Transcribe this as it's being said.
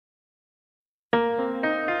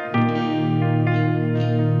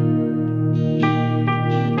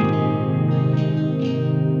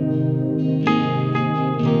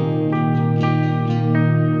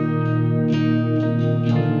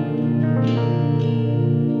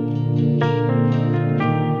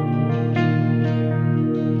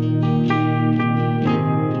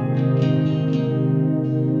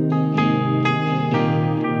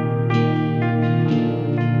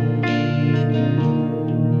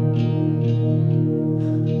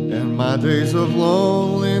my days of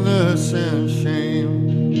loneliness and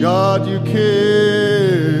shame, God, you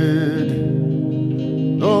cared.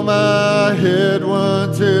 Though my head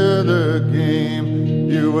went to the game,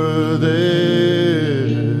 you were there.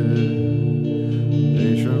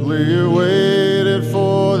 Patiently you waited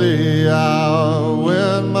for the hour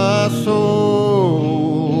when my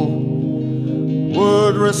soul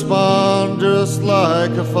would respond just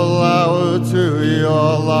like a flower to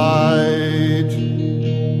your light.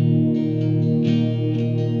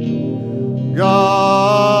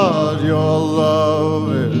 God, your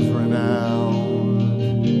love is renowned.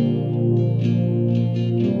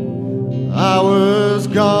 I was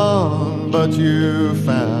gone, but you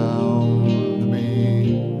found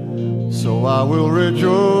me. So I will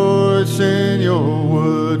rejoice in your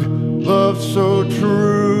word, love so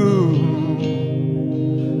true,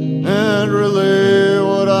 and relay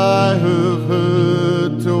what I have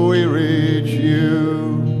heard till we reach you.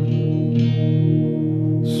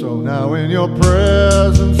 So now in your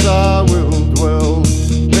presence